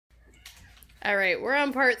All right, we're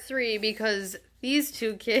on part 3 because these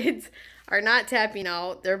two kids are not tapping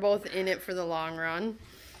out. They're both in it for the long run.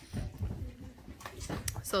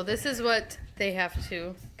 So this is what they have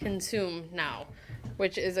to consume now,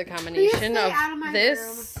 which is a combination of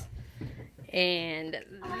this and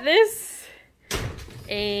this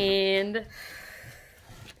and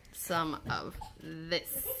some of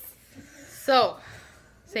this. So,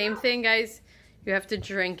 same thing, guys. You have to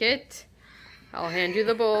drink it. I'll hand you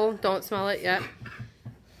the bowl. Don't smell it yet.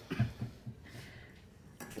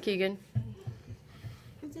 Keegan.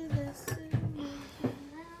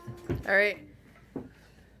 All right.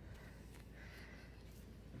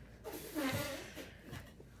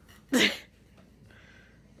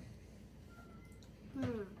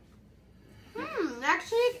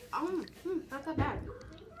 Actually, not that bad.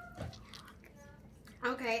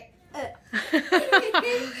 Okay.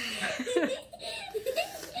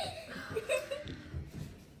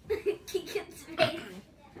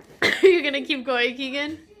 Are you gonna keep going,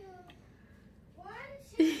 Keegan?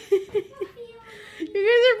 You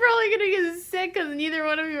guys are probably gonna get sick because neither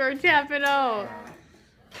one of you are tapping out.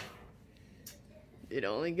 It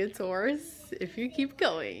only gets worse if you keep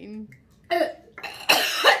going.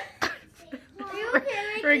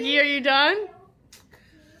 Ricky, are you done?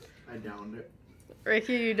 I downed it.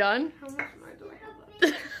 Ricky, are you done? How much more do I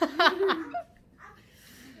have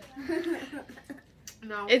left?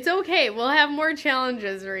 No. It's okay. We'll have more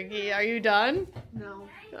challenges, Ricky. Are you done? No.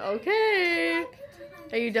 Okay.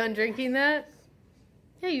 Are you done drinking that?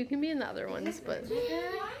 Yeah, you can be in the other ones, but...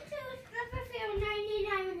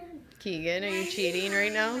 Keegan, are you cheating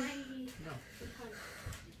right now?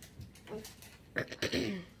 No.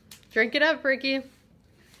 Drink it up, Ricky.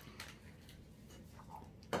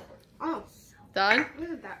 Oh. Done?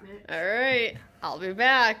 Wasn't that minute? All right. I'll be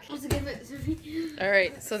back. Let's give it to me. All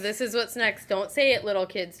right. So this is what's next. Don't say it, little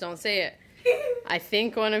kids. Don't say it. I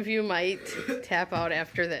think one of you might tap out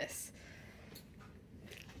after this.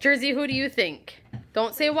 Jersey, who do you think?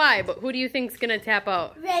 Don't say why, but who do you think's going to tap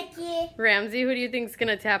out? Ricky. Ramsey, who do you think's going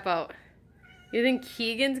to tap out? You think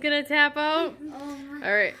Keegan's going to tap out?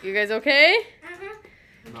 All right. You guys okay?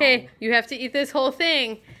 Okay. You have to eat this whole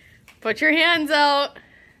thing. Put your hands out.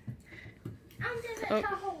 Oh.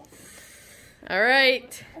 All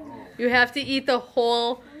right. You have to eat the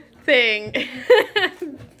whole thing.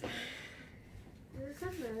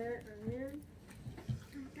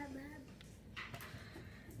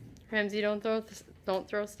 Ramsey, don't throw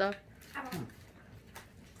stuff.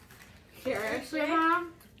 Seriously,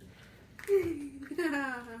 Mom?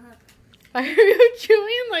 Why are you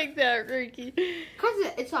chewing like that, Ricky?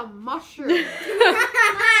 Because it's a mushroom.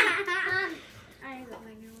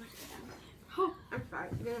 Oh, I'm sorry.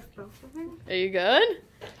 You gonna spill something? Are you good?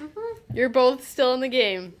 You're both still in the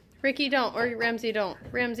game. Ricky, don't. Or Ramsey, don't.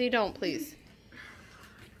 Ramsey, don't, please.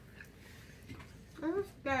 I'm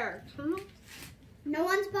scared. No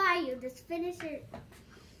one's by you. Just finish it.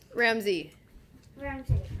 Ramsey.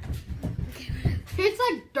 Ramsey. It's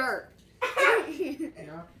like dirt.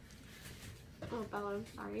 Yeah. Oh, Bella, I'm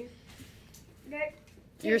sorry.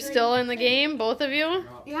 You're still in the game, both of you?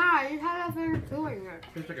 No. Yeah, you had a better doing it.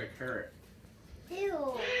 Tastes like a carrot.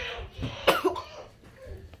 Ew.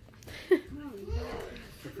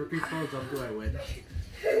 If Ricky throws up, do I win?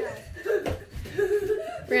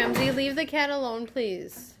 Ramsey, leave the cat alone,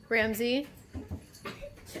 please. Ramsey.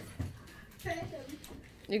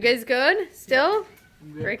 You guys good? Still?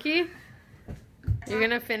 Good. Ricky? You're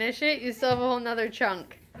gonna finish it? You still have a whole nother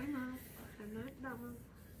chunk. I'm not done.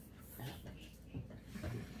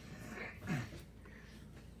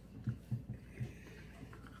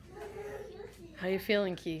 How you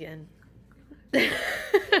feeling, Keegan? My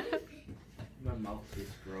mouth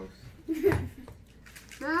tastes gross.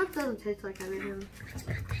 No, that doesn't taste like anything.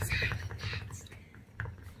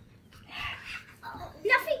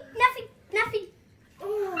 Nothing.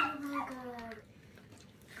 Oh my god.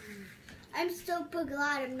 I'm super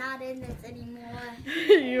glad I'm not in this anymore.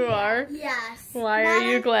 You are? Yes. Why are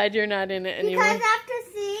you glad you're not in it anymore? Because after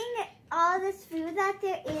seeing all this food that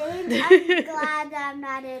they're in, I'm glad that I'm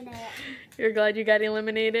not in it. You're glad you got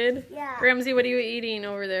eliminated? Yeah. Ramsey, what are you eating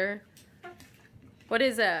over there? What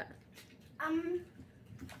is that?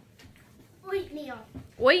 Oatmeal.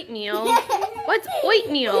 Oatmeal? What's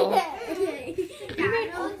oatmeal? You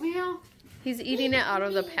made oatmeal? He's eating it out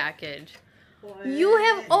of the package. You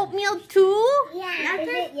have oatmeal too? Yeah. Is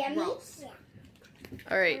it yummy? Gross.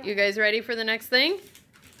 All right, you guys ready for the next thing?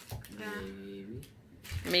 Maybe.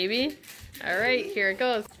 Maybe? All right, here it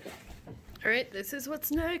goes. All right, this is what's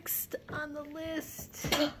next on the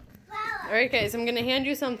list. Alright guys, I'm going to hand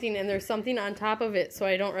you something and there's something on top of it, so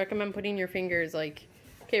I don't recommend putting your fingers like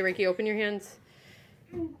Okay, Ricky, open your hands.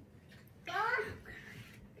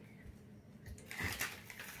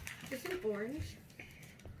 Is it orange?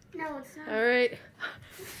 No, it's not. All right.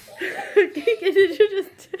 Did you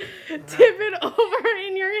just tip it over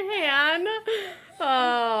in your hand?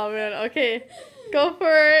 Oh, man. Okay. Go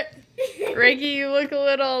for it. Ricky, you look a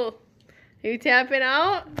little... You tapping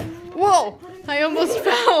out? Whoa! I almost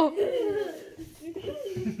fell.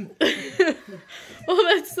 Well,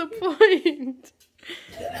 that's the point.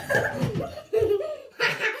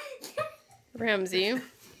 Ramsey.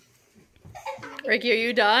 Ricky, are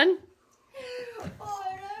you done?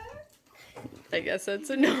 I guess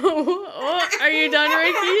that's a no. Oh, are you done,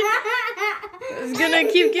 Ricky? It's gonna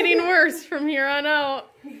keep getting worse from here on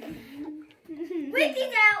out.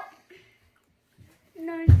 Ricky's out.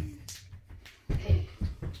 No.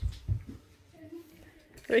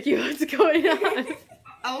 Ricky, what's going on?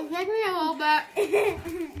 Oh, take me a little bit.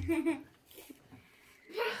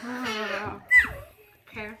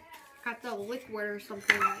 Okay. Got the liquid or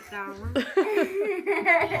something like that.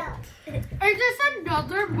 Is this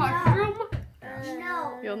another mushroom?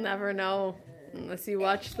 No. You'll never know unless you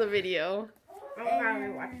watch the video. I'll probably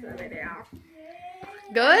watch the video.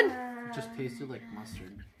 Good? Just tasted like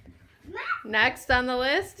mustard. Next on the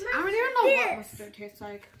list? I don't even know what mustard tastes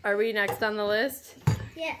like. Are we next on the list?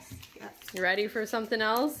 Yes. You ready for something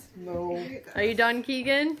else? No. Are you done,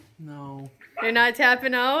 Keegan? No. You're not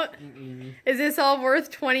tapping out? Mm-mm. Is this all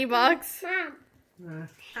worth 20 bucks? Mom.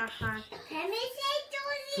 Uh-huh. Let me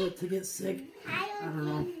say, So to get sick, I don't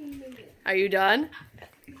know. Are you done?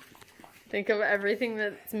 Think of everything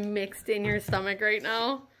that's mixed in your stomach right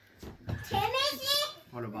now.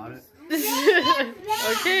 What about it?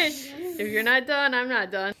 Okay, if you're not done, I'm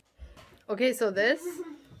not done. Okay, so this,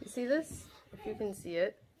 you see this? If you can see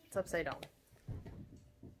it, it's upside down.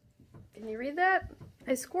 Can you read that?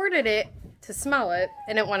 I squirted it to smell it,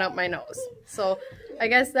 and it went up my nose. So I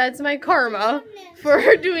guess that's my karma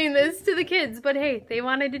for doing this to the kids. But hey, they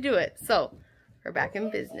wanted to do it, so we're back in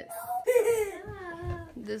business.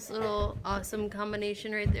 This little awesome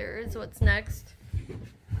combination right there is what's next.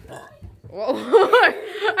 Whoa.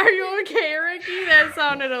 Are you okay, Ricky? That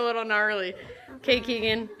sounded a little gnarly. Okay,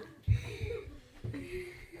 Keegan.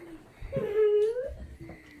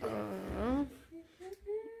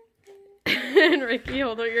 And Ricky,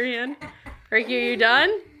 hold out your hand. Ricky, are you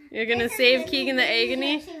done? You're gonna save Keegan the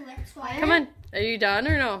agony? Come on. Are you done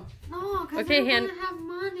or no? No, because Okay, I hand. don't have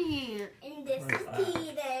money. And this is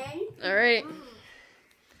Keaton. All right.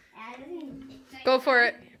 Go for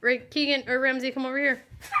it. Keegan or Ramsey, come over here.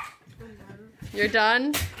 You're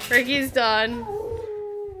done? Ricky's done.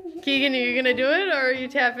 Keegan, are you gonna do it or are you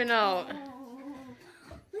tapping out?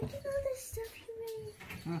 Look at all this stuff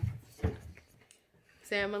you made.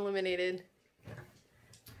 Say I'm eliminated.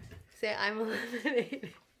 Say I'm eliminated.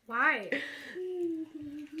 Why?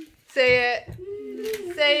 Say it.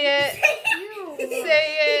 Say it. Say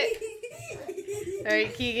it.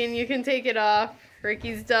 Alright, Keegan, you can take it off.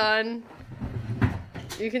 Ricky's done.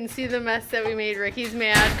 You can see the mess that we made. Ricky's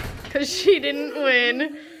mad because she didn't win.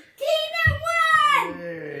 Tina won!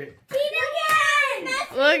 Hey. Tina again!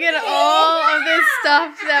 Look at all of this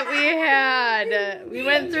stuff that we had. We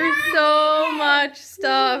went through so much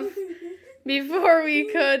stuff before we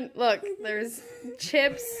could. Look, there's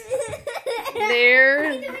chips.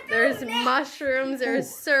 There's mushrooms. There's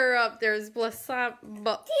syrup. There's balsamic.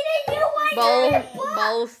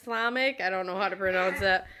 I don't know how to pronounce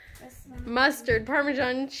that. Mustard,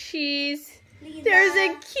 Parmesan cheese. There's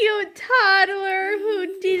a cute toddler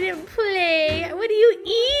who didn't play. What are you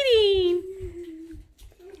eating?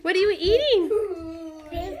 What are you eating?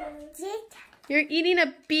 You're eating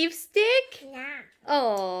a beef stick?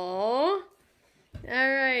 Oh.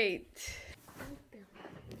 All right.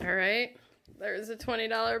 All right. There's a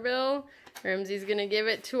 $20 bill. Ramsey's going to give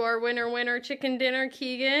it to our winner chicken dinner,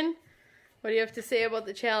 Keegan. What do you have to say about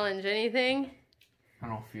the challenge? Anything? I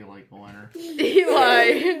don't feel like a winner.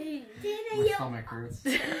 Why? My stomach hurts.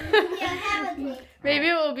 Maybe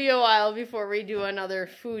it will be a while before we do another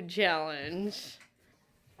food challenge.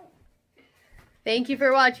 Thank you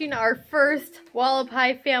for watching our first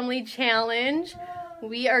Wolo-Pey family challenge.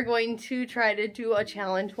 We are going to try to do a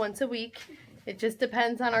challenge once a week. It just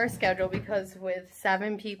depends on our schedule because with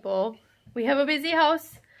 7 people, we have a busy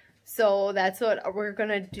house. So that's what we're going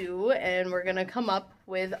to do, and we're going to come up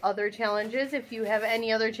with other challenges. If you have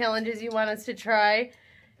any other challenges you want us to try,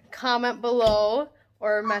 comment below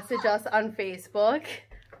or message us on Facebook.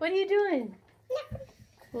 What are you doing?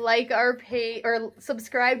 Like our page or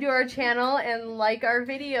subscribe to our channel and like our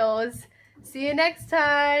videos. See you next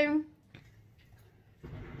time.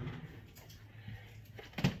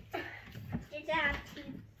 Good job.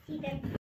 See them.